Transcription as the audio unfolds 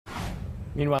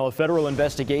Meanwhile, a federal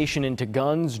investigation into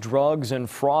guns, drugs, and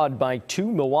fraud by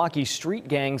two Milwaukee street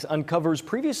gangs uncovers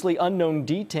previously unknown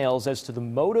details as to the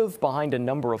motive behind a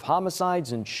number of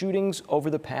homicides and shootings over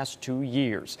the past 2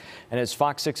 years. And as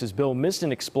Fox 6's Bill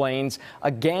Miston explains,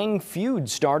 a gang feud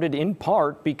started in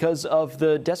part because of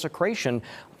the desecration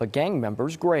of a gang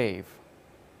member's grave.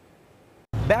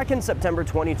 Back in September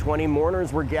 2020,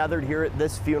 mourners were gathered here at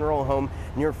this funeral home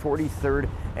near 43rd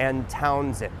and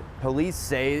Townsend. Police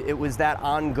say it was that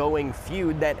ongoing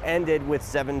feud that ended with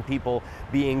 7 people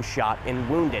being shot and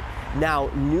wounded. Now,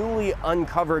 newly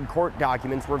uncovered court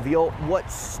documents reveal what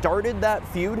started that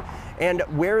feud and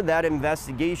where that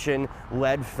investigation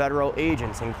led federal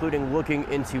agents, including looking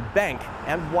into bank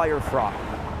and wire fraud.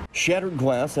 Shattered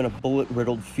glass in a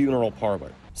bullet-riddled funeral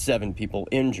parlor. 7 people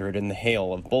injured in the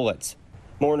hail of bullets.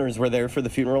 Mourners were there for the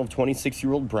funeral of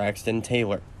 26-year-old Braxton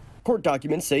Taylor. Court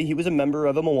documents say he was a member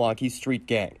of a Milwaukee street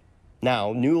gang.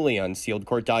 Now, newly unsealed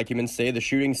court documents say the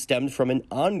shooting stemmed from an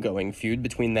ongoing feud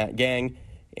between that gang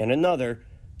and another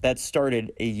that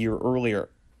started a year earlier.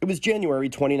 It was January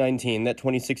 2019 that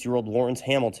 26-year-old Lawrence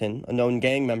Hamilton, a known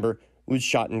gang member, was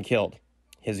shot and killed.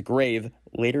 His grave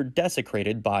later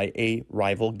desecrated by a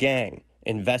rival gang.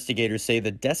 Investigators say the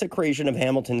desecration of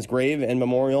Hamilton's grave and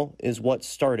memorial is what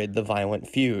started the violent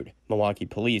feud. Milwaukee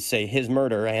police say his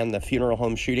murder and the funeral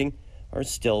home shooting are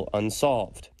still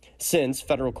unsolved. Since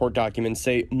federal court documents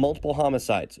say multiple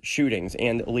homicides, shootings,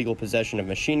 and illegal possession of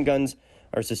machine guns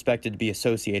are suspected to be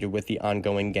associated with the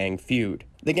ongoing gang feud.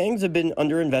 The gangs have been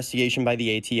under investigation by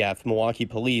the ATF, Milwaukee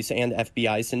police, and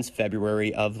FBI since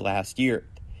February of last year,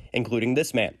 including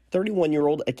this man,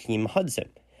 31-year-old Akeem Hudson.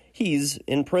 He's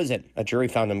in prison. A jury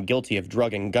found him guilty of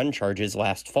drug and gun charges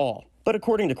last fall. But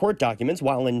according to court documents,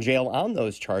 while in jail on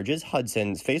those charges,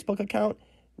 Hudson's Facebook account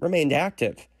remained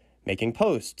active, making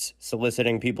posts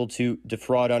soliciting people to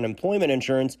defraud unemployment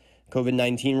insurance,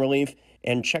 COVID-19 relief,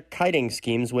 and check kiting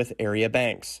schemes with area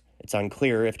banks. It's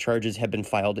unclear if charges have been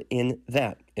filed in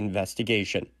that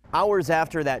investigation. Hours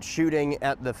after that shooting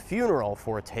at the funeral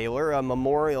for Taylor, a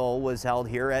memorial was held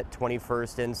here at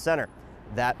 21st and Center.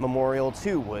 That memorial,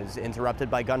 too, was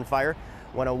interrupted by gunfire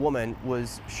when a woman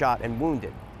was shot and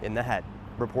wounded in the head.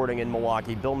 Reporting in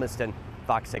Milwaukee, Bill Miston,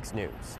 Fox 6 News.